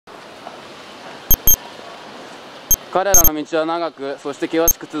彼らの道は長く、そして険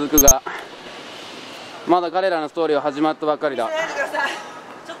しく続くが、まだ彼らのストーリーは始まったばかりだ。ち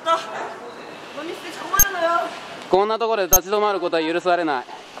ょっと飲み捨て困るのよ。こんなところで立ち止まることは許されない。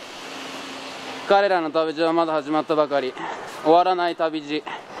彼らの旅路はまだ始まったばかり。終わらない旅路、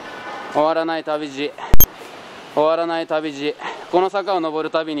終わらない旅路、終わらない旅路。この坂を登る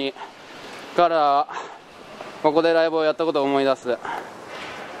たびに彼らはここでライブをやったことを思い出す。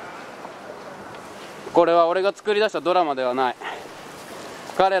これは俺が作り出したドラマではない。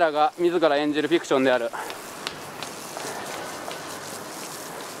彼らが自ら演じるフィクションである。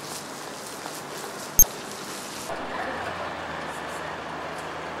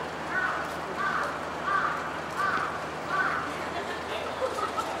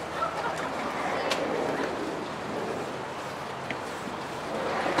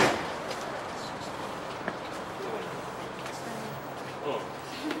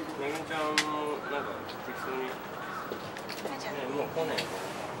めぐみちゃんもなんか適当にね、もう来ないよ。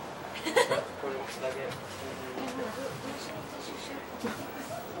これだけ。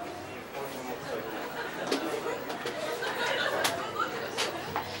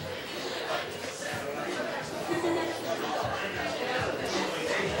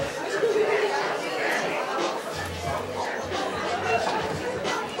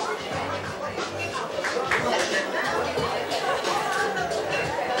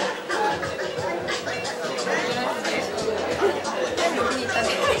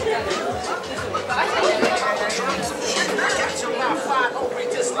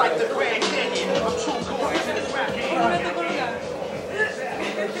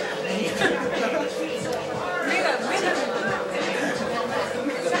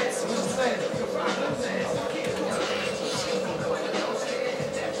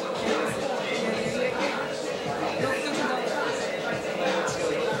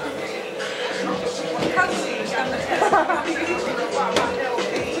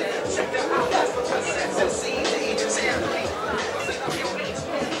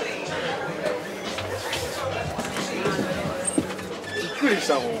びっくりし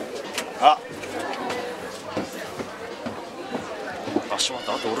たもん。しまっ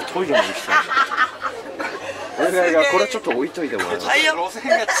た。あと俺トイレまで来た。俺がこれちょっと置いといてもらえます。路線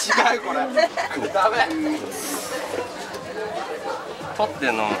が違うこれ。ダメ。撮っ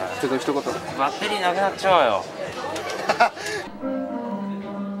てんのお前。ちょっと一言。バッテリーなくなっちゃうよ。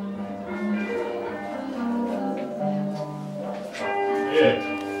イエイ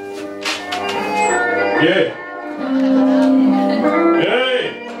イエイイエイ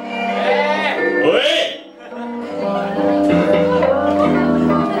おい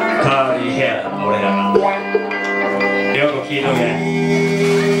カーリーヘア俺らがよく聞いとけ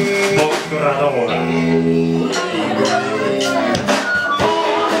僕らどもが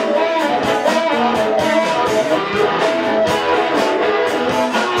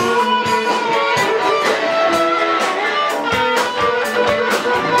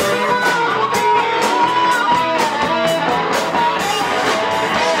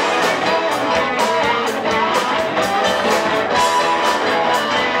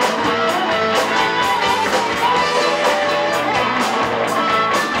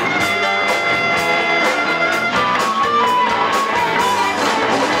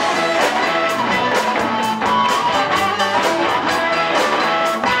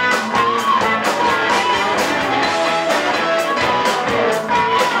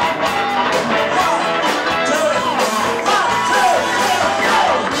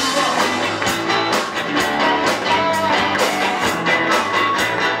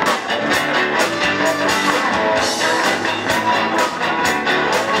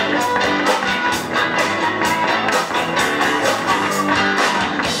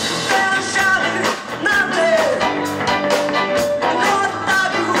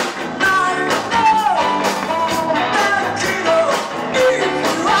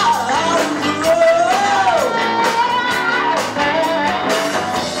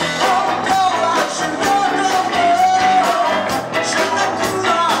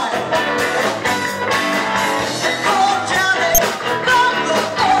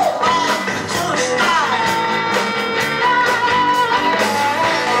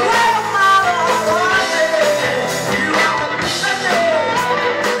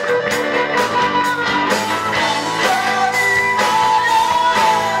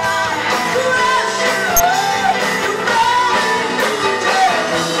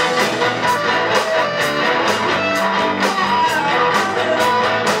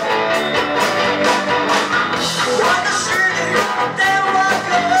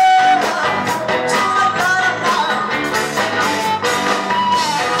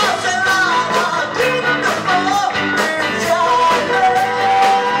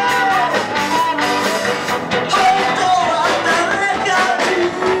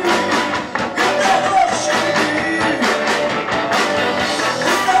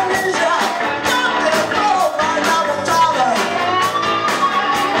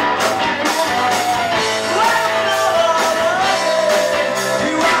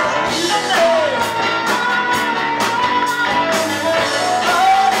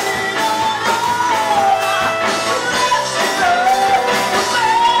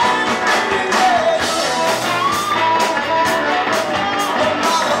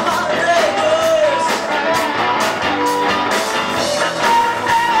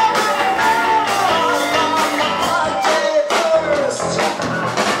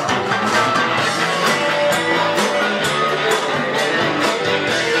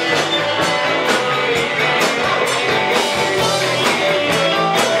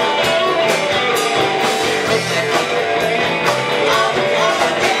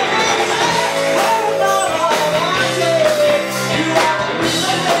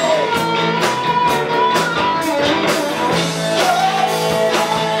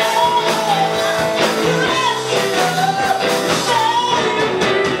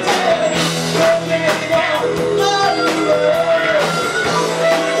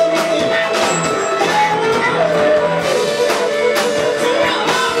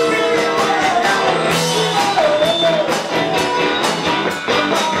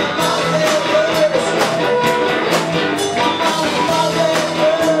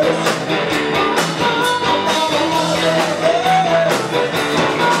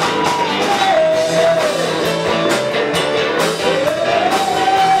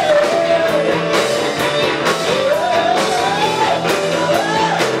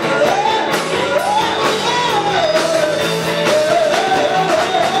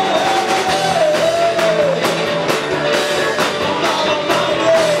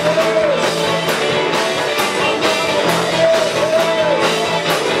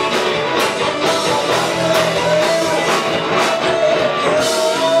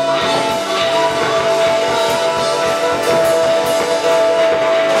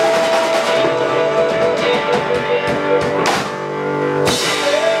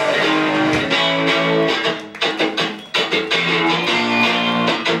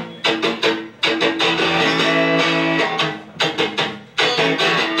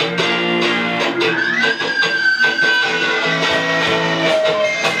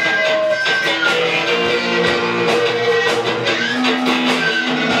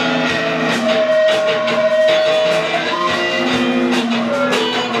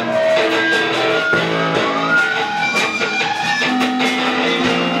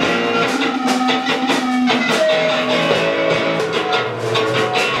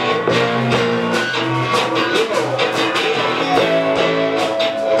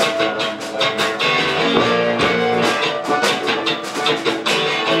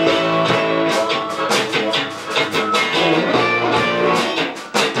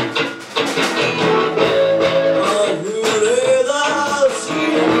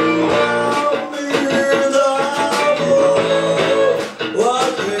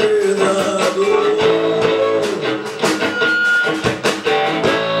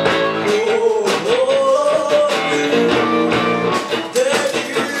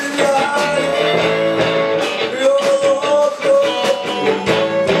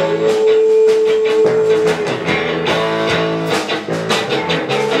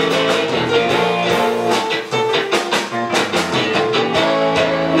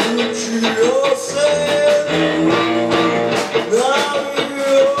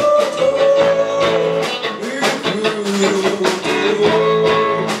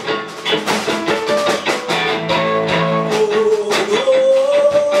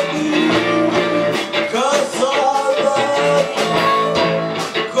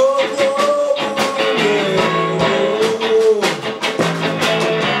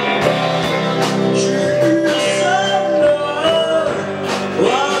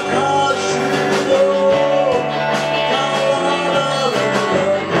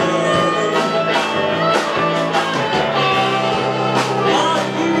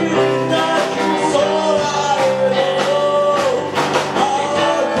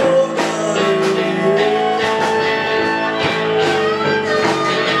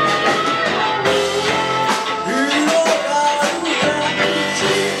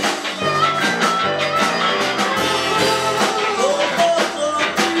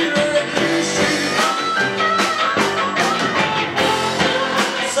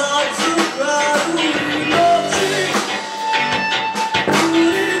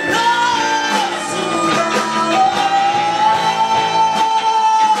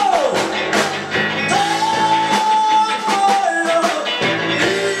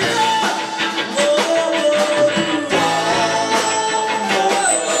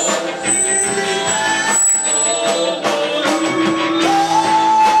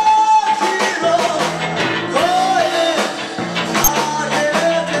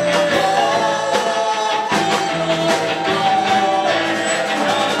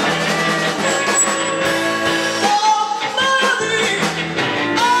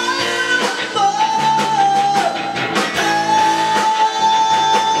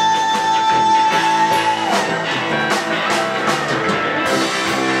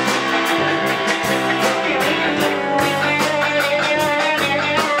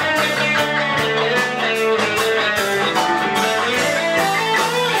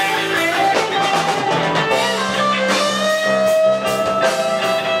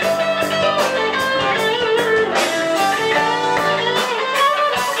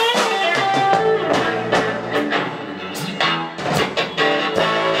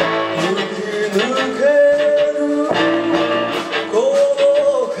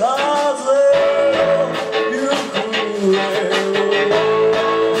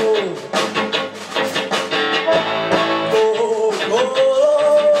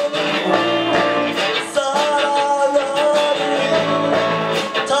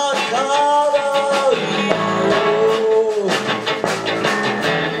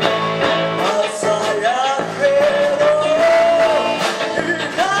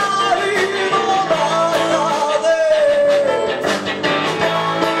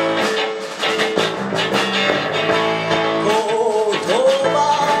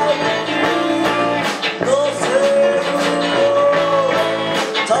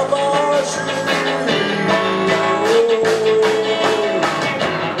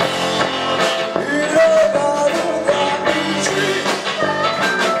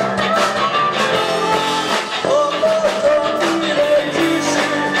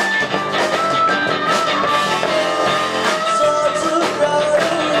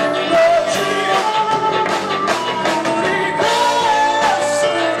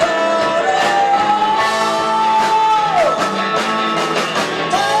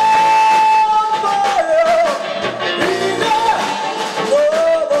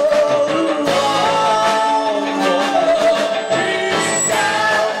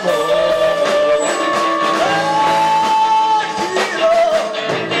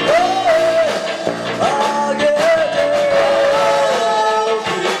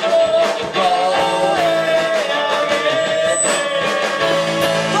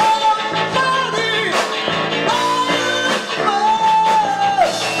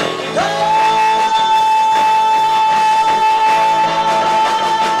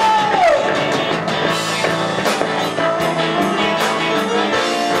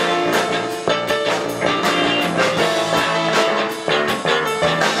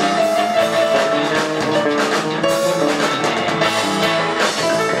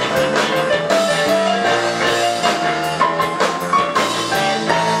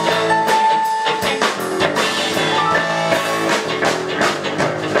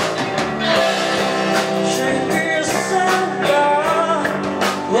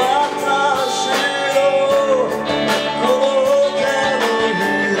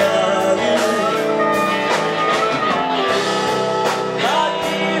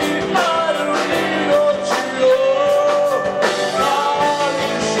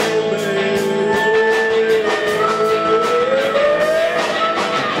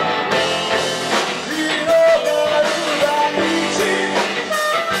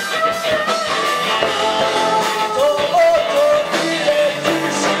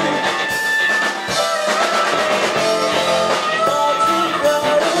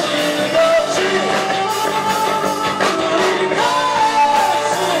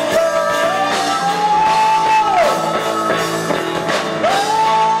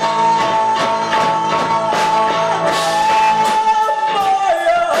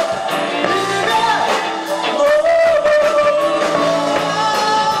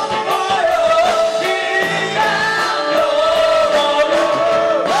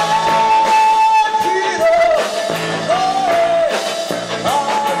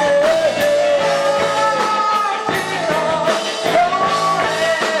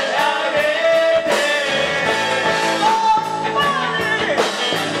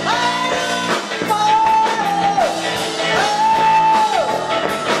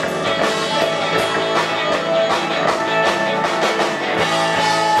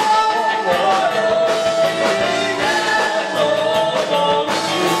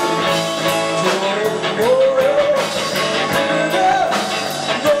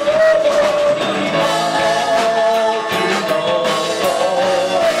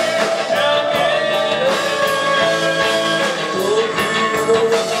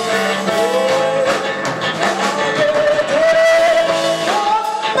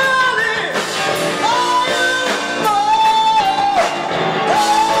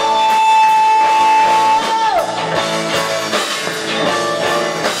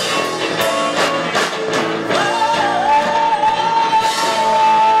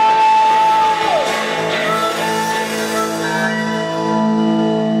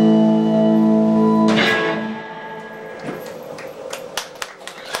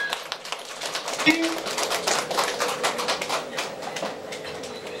あ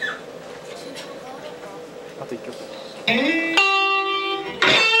と1曲。「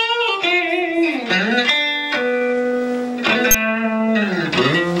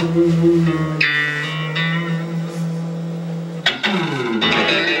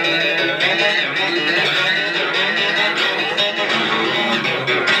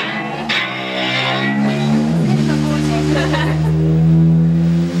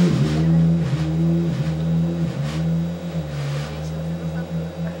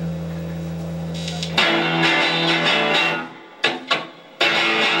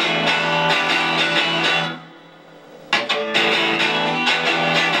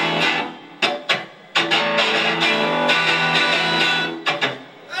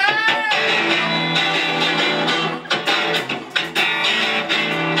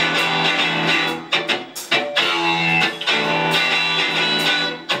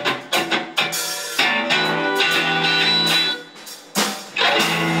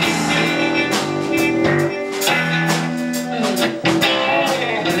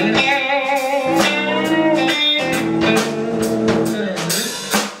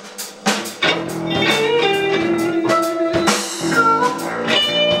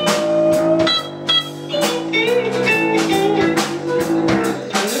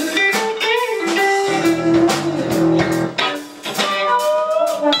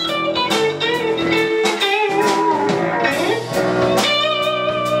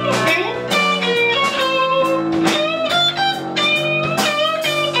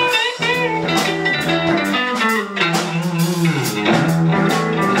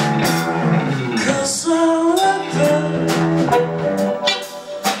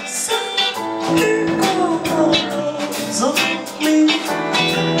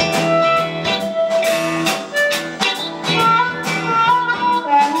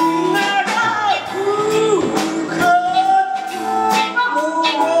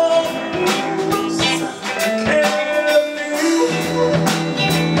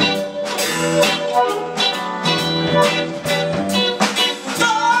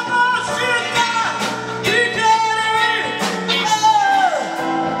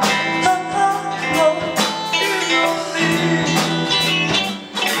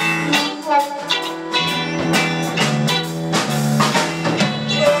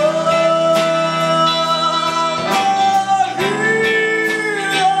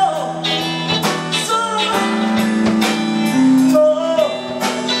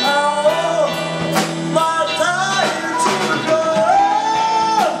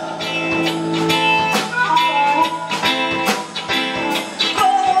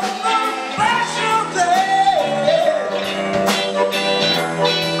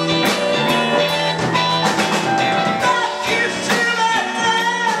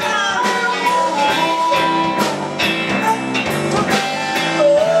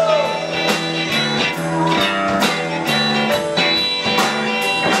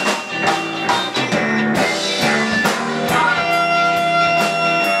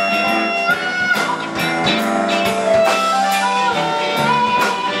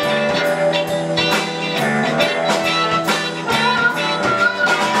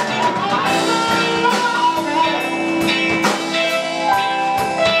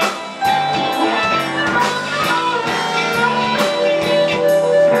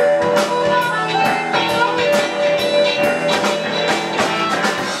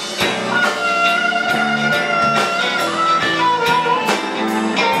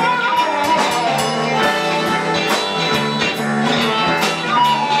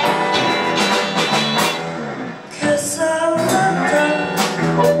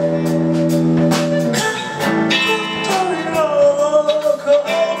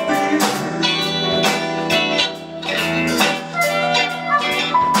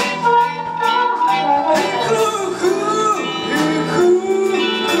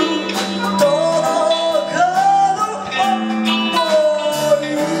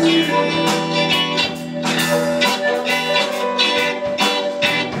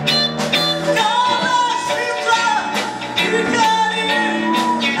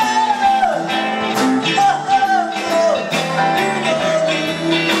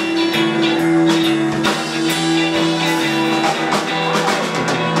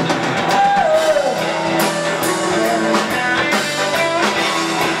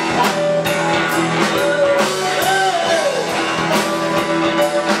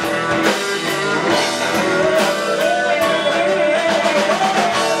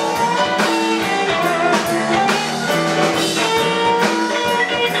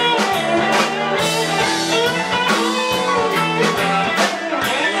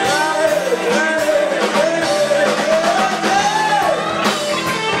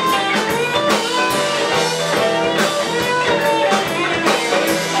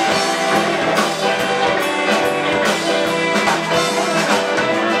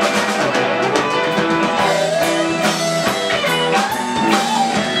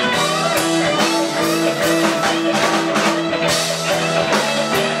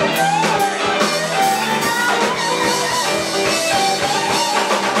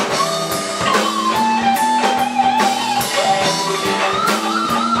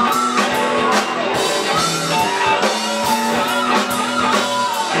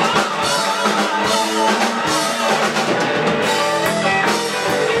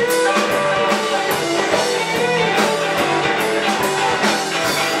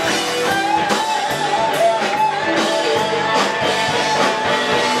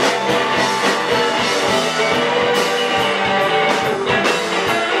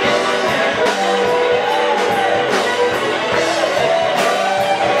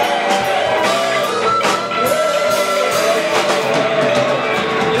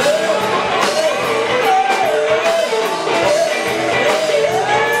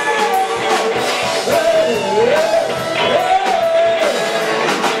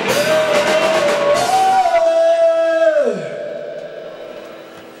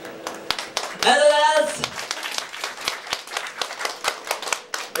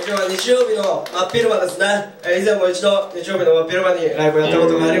今日は日曜日の真っ昼間ですね。以前も一度日曜日の真っ昼間にライブをやったこ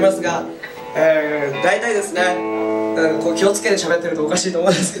とがありますが、大体ですね、こう気をつけて喋ってるとおかしいと思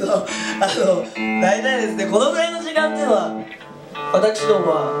うんですけど、大体ですね、このぐらいの時間っていうのは私ど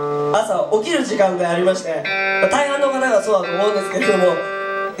もは朝起きる時間でありまして、大半の方がそうだと思うんですけれども、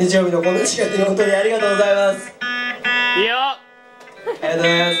日曜日のこんな時間に本当にありがとうございます。いいよ。ありがとうご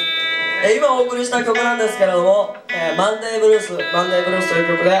ざいます。今お送りした曲なんですけれども、マンデーブルースという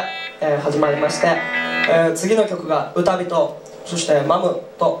曲で、始まりまして、次の曲が歌人、そしてマム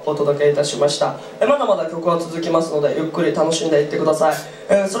とお届けいたしました。まだまだ曲は続きますのでゆっくり楽しんでいってください。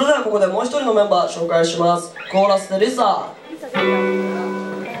それではここでもう一人のメンバー紹介します。コーラスでリサ、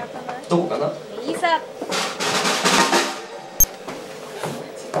どこかな、リサ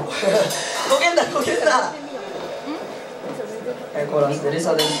こけんだコーラスでリ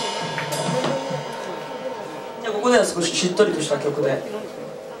サです。じゃあここでは少ししっとりとした曲で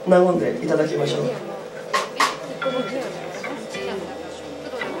和んでいただきましょう。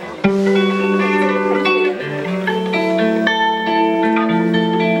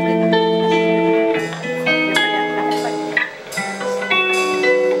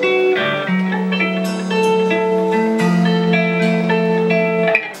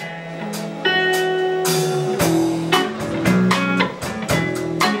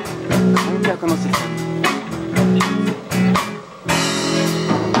観客の席。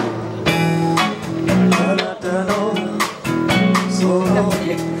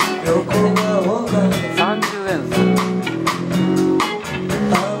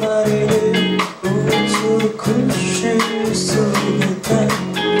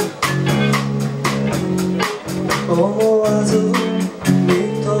思わず見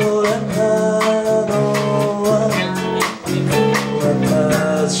とれたのは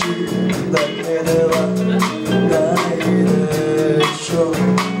私だけではないでしょう。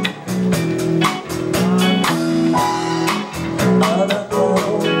あなたの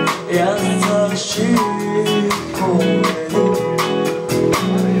優しい声に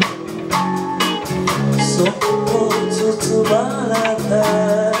そっと包まれて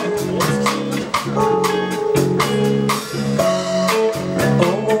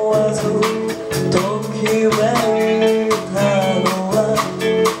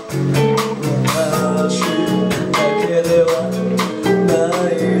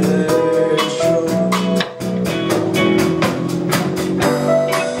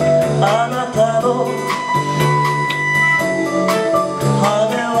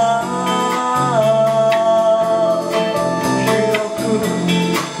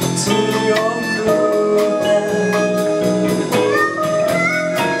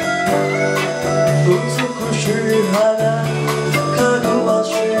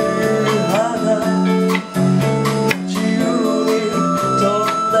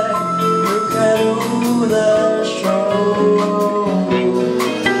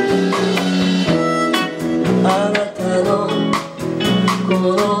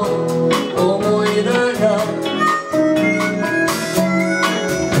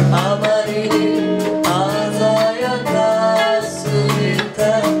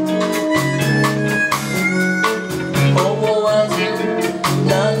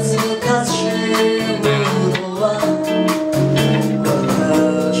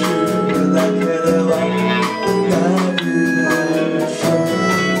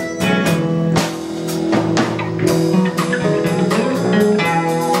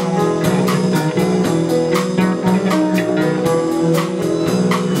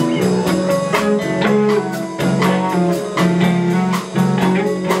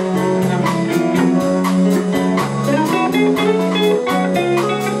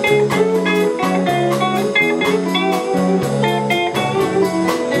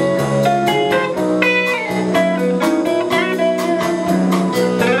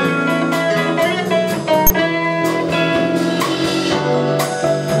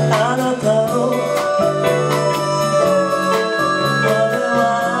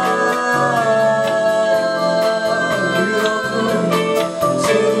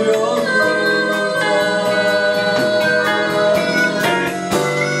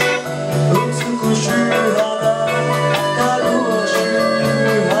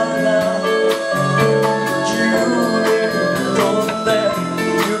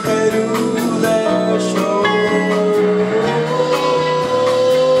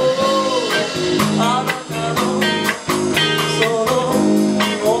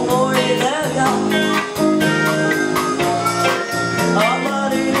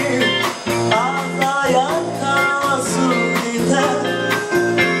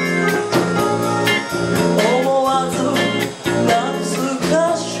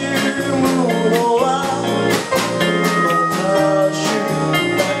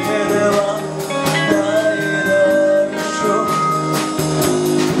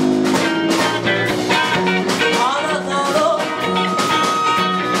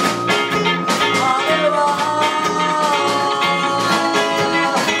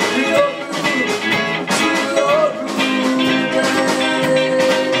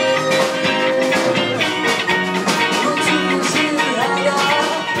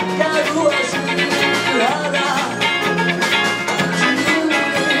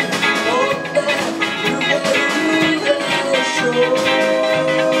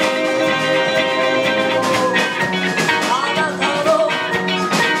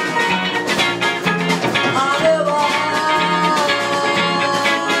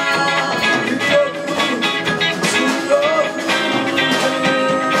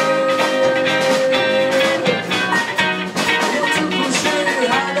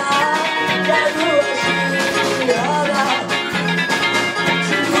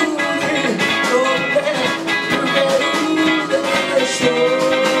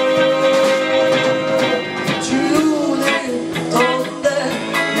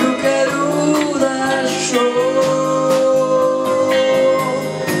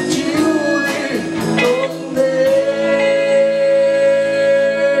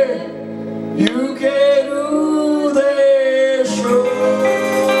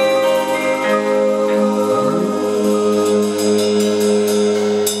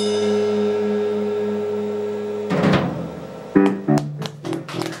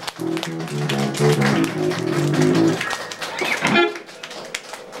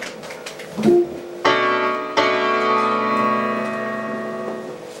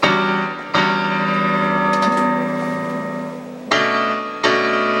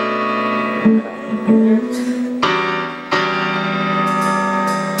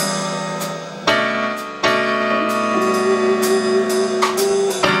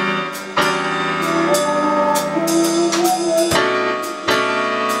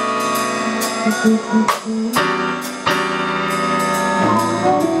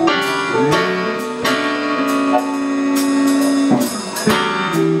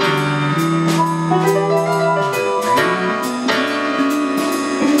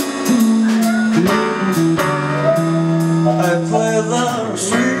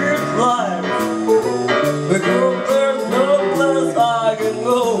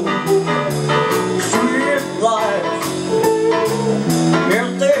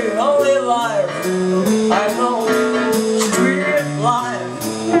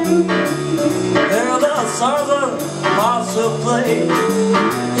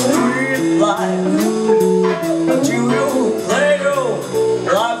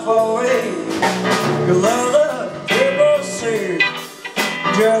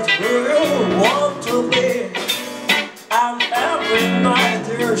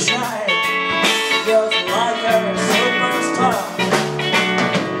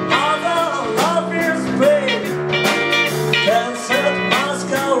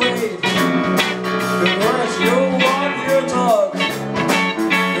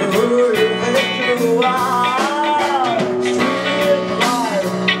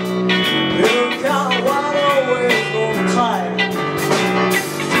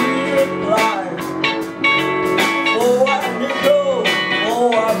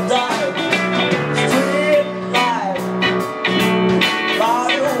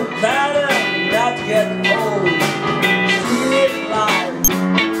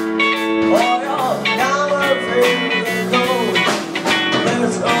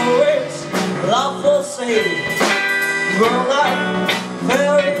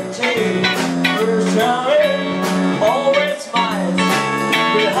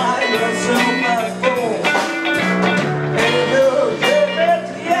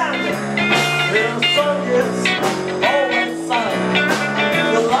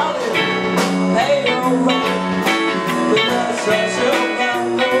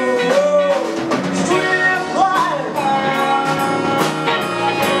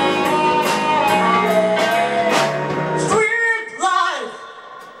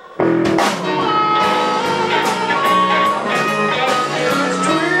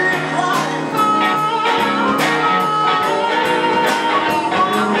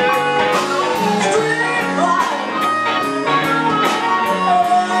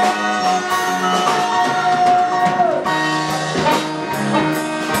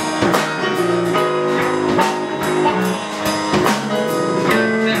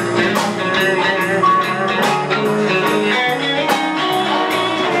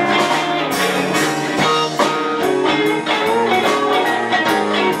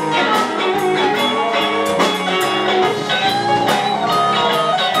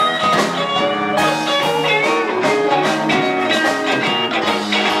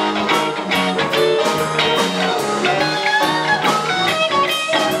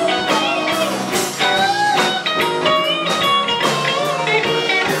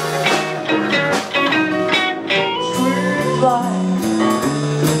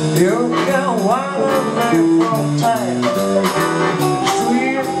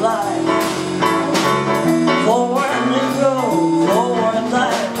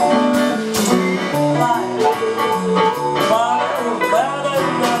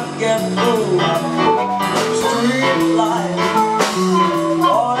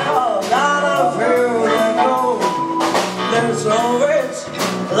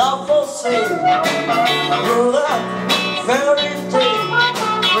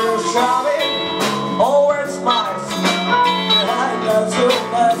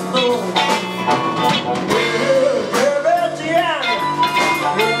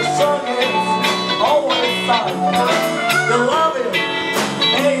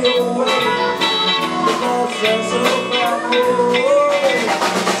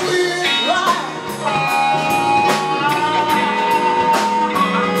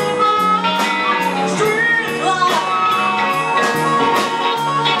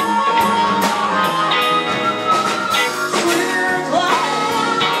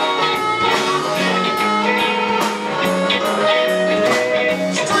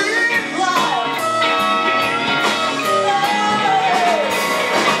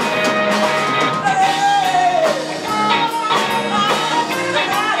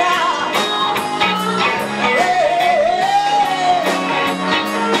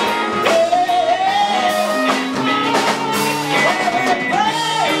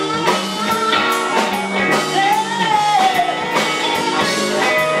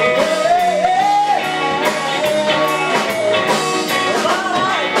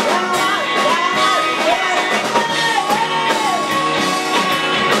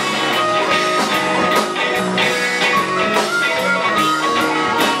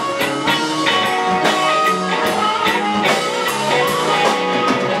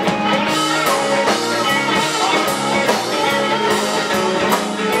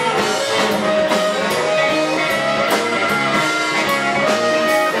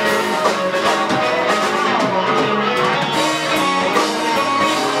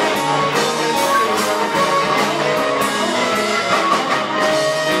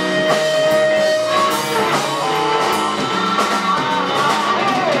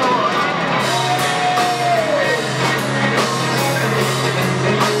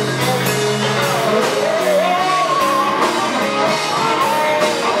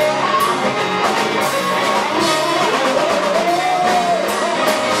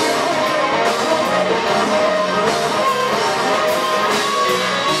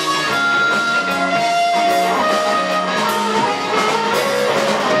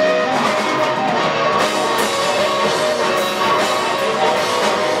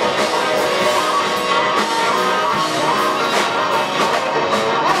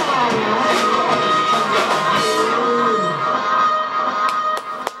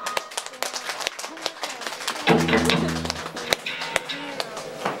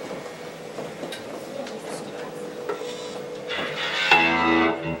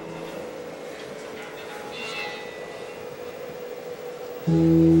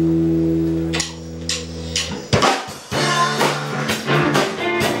「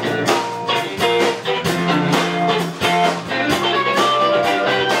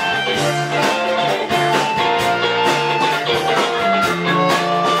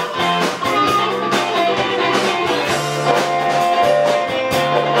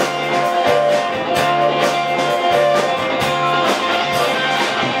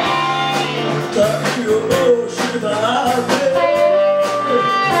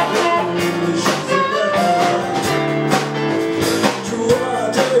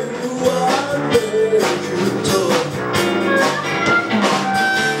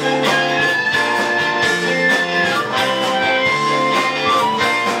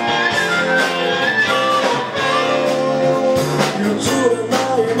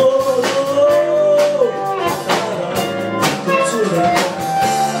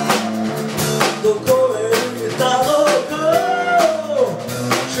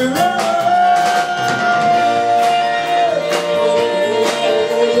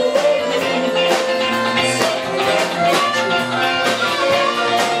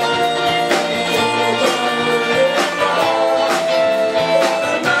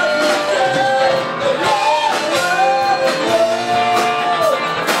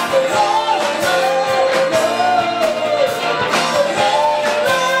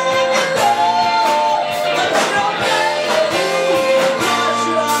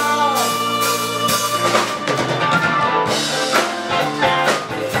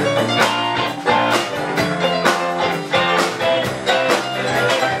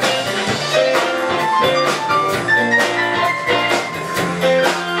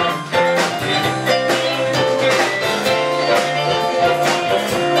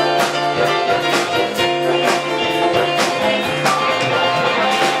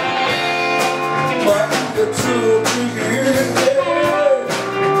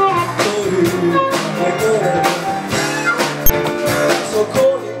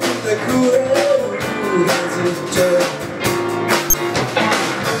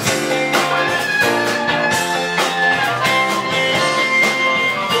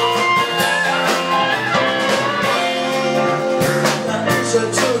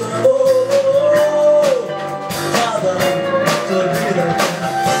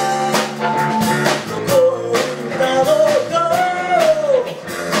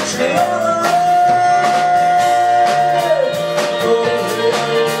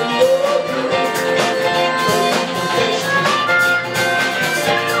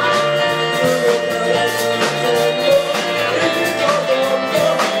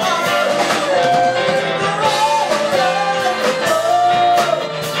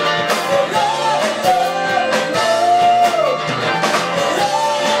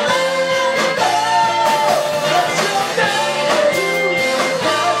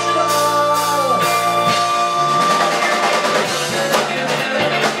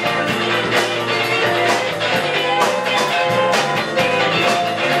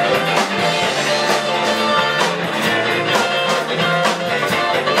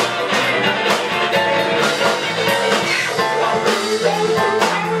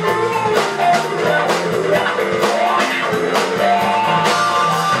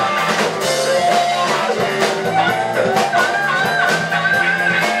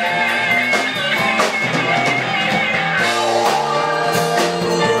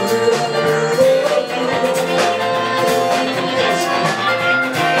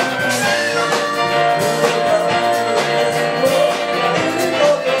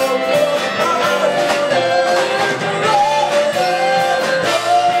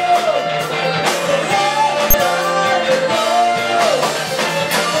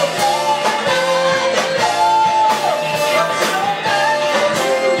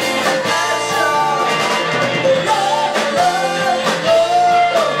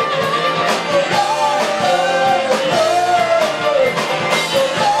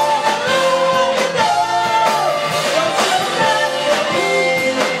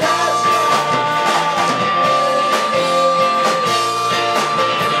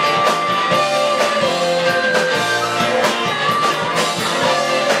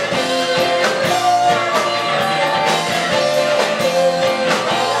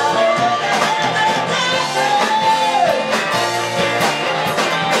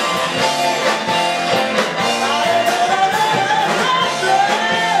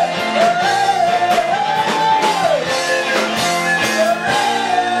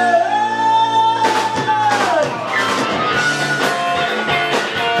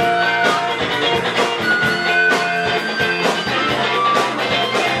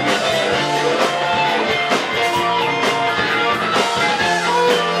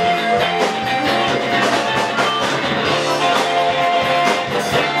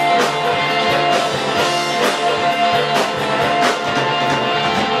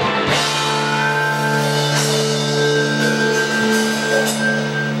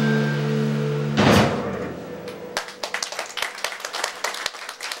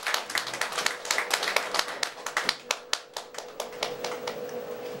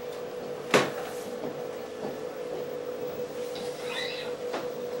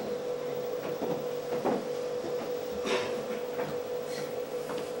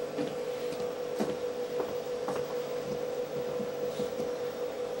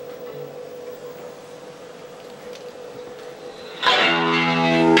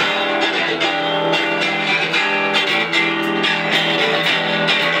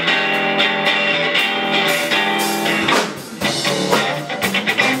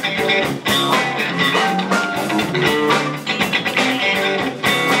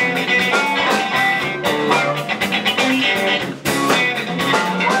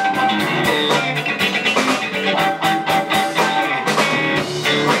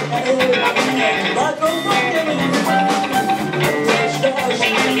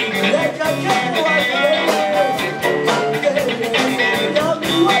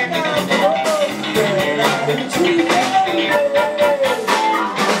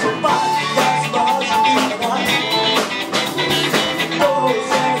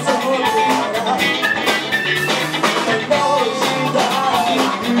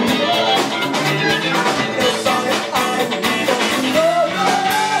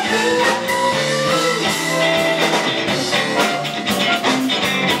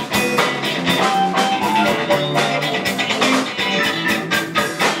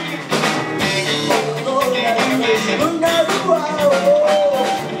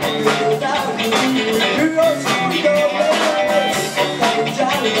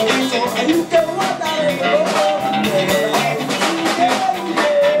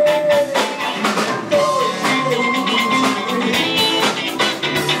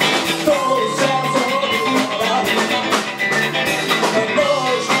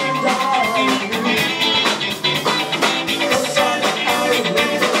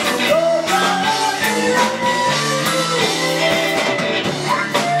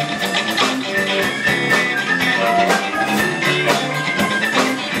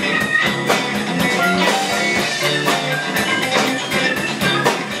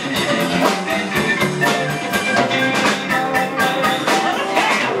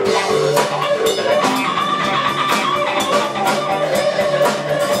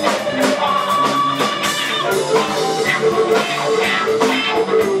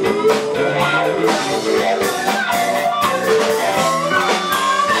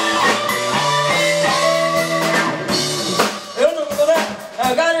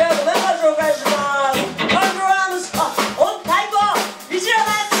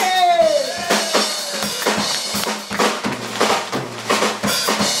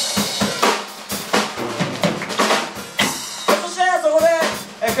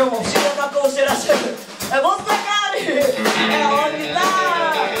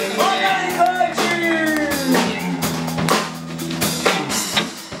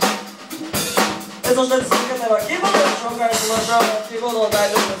そして続けてはキーボードを紹介しましょう。キーボード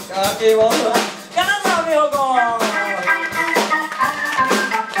大丈夫ですか？キーボードは金沢美穂子。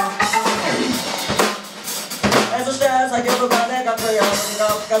そして先ほどからねかっこいいハーモニカ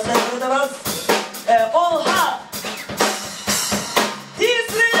を聴かせてくれてます。オンハー T3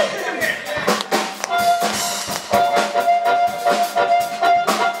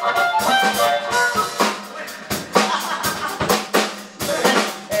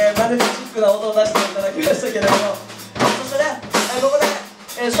 マルチチックな音を出していただきましたけれども、そしてね、ここで、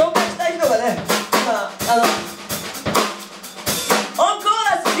紹介したい人がね、今オンコー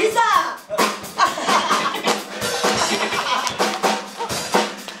ラスリサ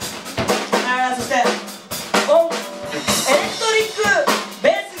そしてオンエレクトリックベ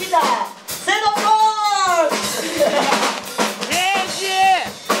ースギターセドコーチ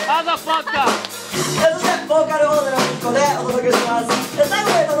そしてボーカルオーナーのミッコでお届けします。最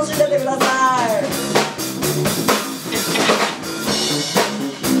後まで楽しんでってください。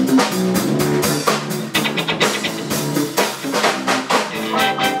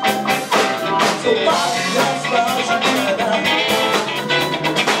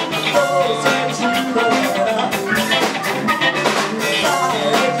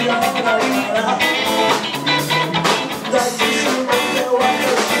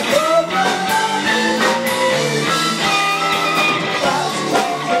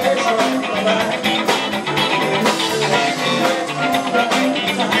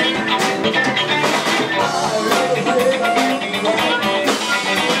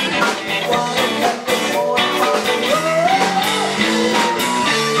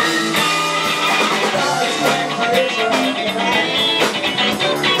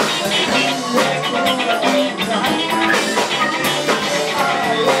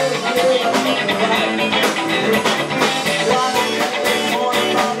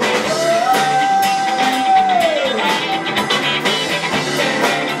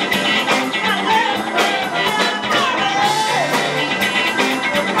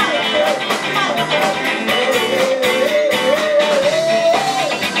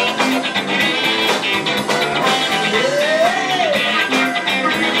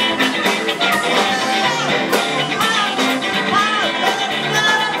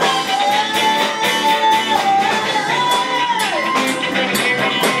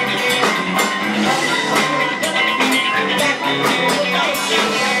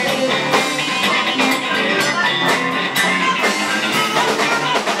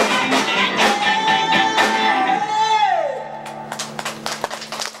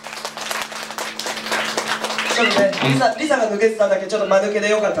リサが抜けてただけちょっと間抜けで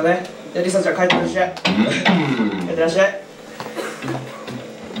よかったね。じゃあリサちゃん帰ってらっしゃい。帰ってらっしゃい。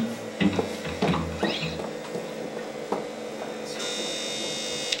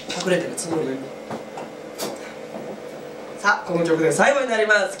隠れてるつもり。さあこの曲で最後になり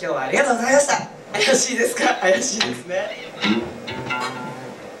ます。今日はありがとうございました。怪しいですか？怪しいですね。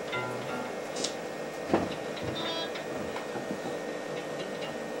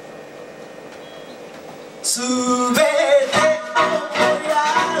すべてを燃や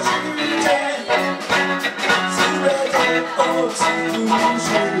してすべてを尽くし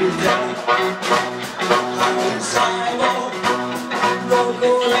て反射を残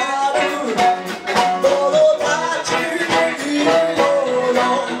らぬ者たちに色の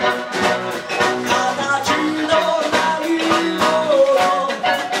形のないもの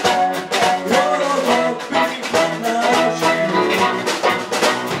喜び悲しみ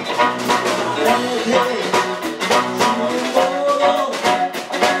晴れて「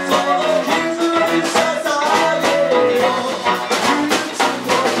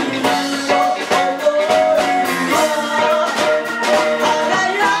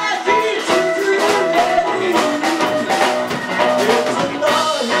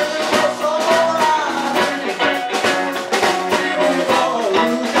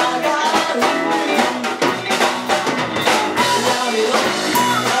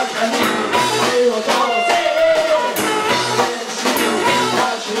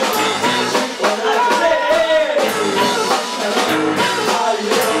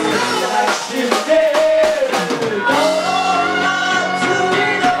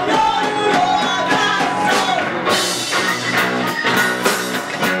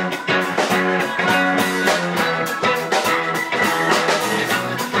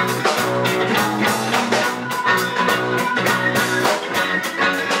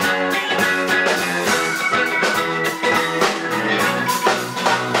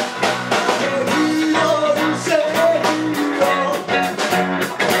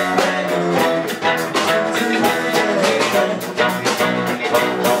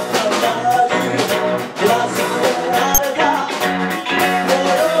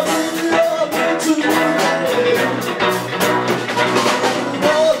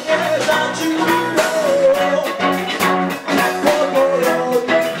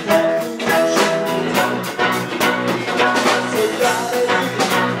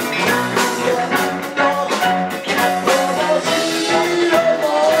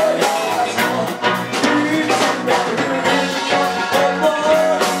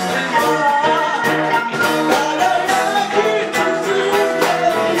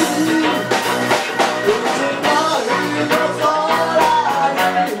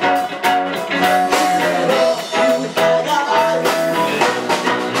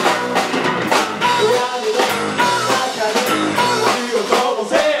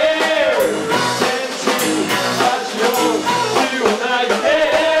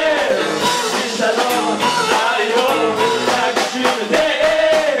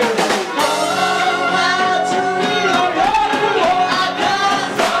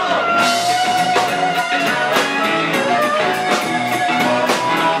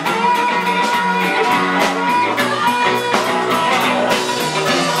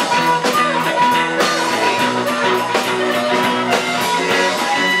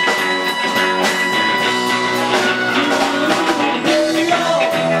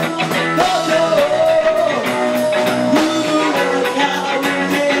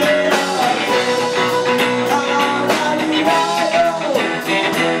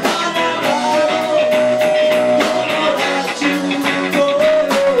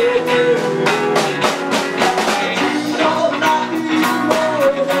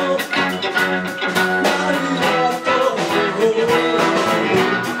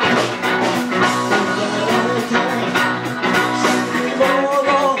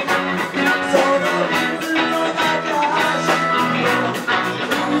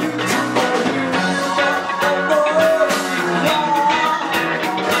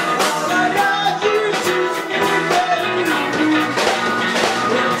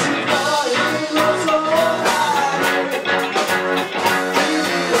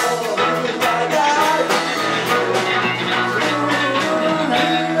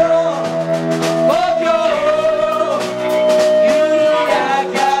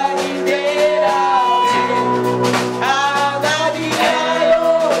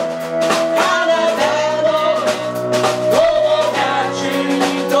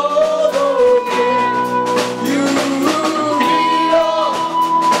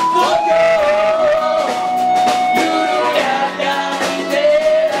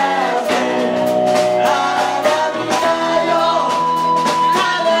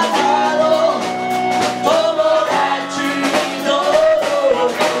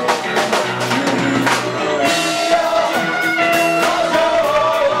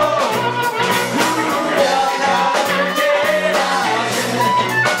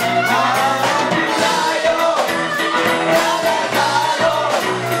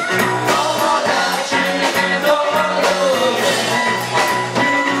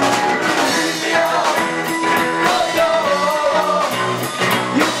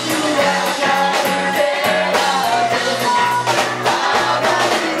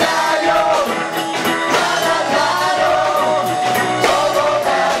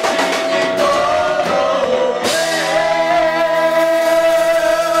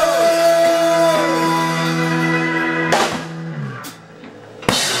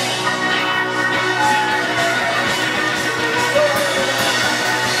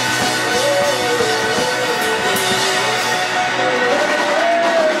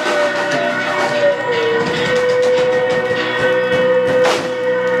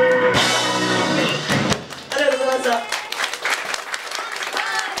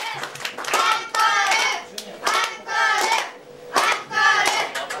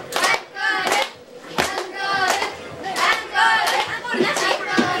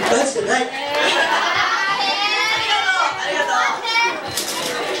ない。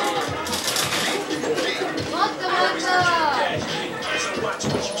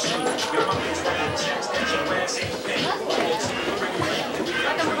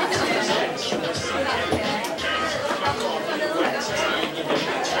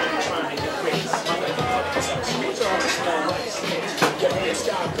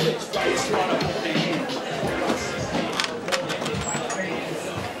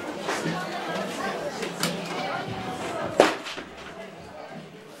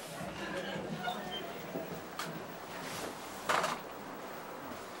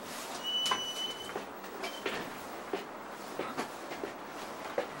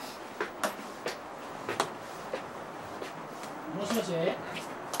もしもし、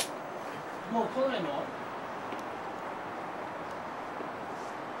もう来ないの？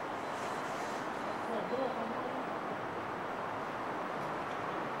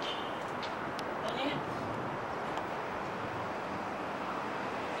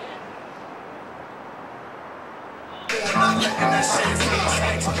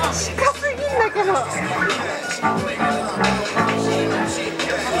近すぎんだけど。オ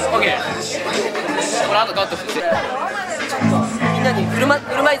ッケー。これあとカットして。みんなに振る舞い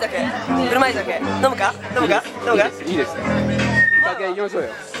酒飲むか。いいです。酒行きましょうよ。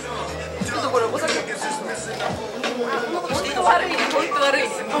ちょっとこれお酒本当悪い、本当悪い、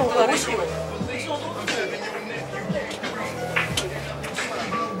本当悪い。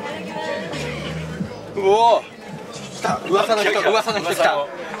うお。来た。噂の人来た。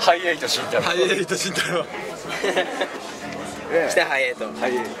ハイエイト慎太郎。来たハイエイト。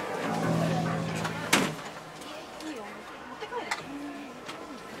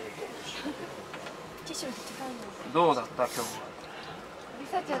どうだった今日は。リ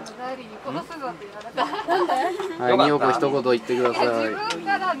サちゃんの代わりに殺すぞって言われた。なんで？はい、美穂子一言言ってください。自分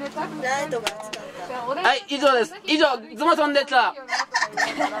からネタ振ライトが使った。はい、以上です。以上、ズマソンでした。は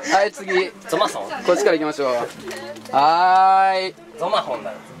い、次。ゾマソンこっちから行きましょう。はーい。ゾマホン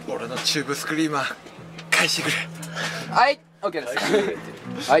だろ。俺のチューブスクリーマー返してくれ。はい、オッケーで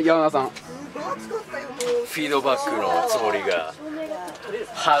す。はい、山田さん。フィードバックのつもりが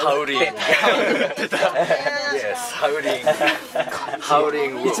ハウリングハウリ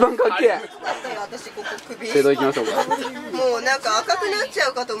ング一番かっけえ。私ここ首。セド行きましょうか。もうなんか赤くなっちゃ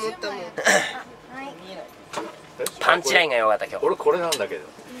うかと思ったもん。パンチラインが良かった今日。俺これなんだけど。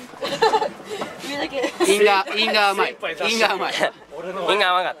因が甘い。因が甘い。因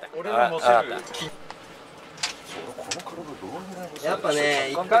が甘かった。俺の乗せる。やっぱ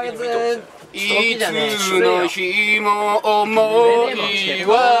ね、1ヶ月いつの日も思い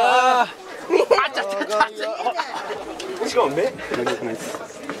は。しかも目。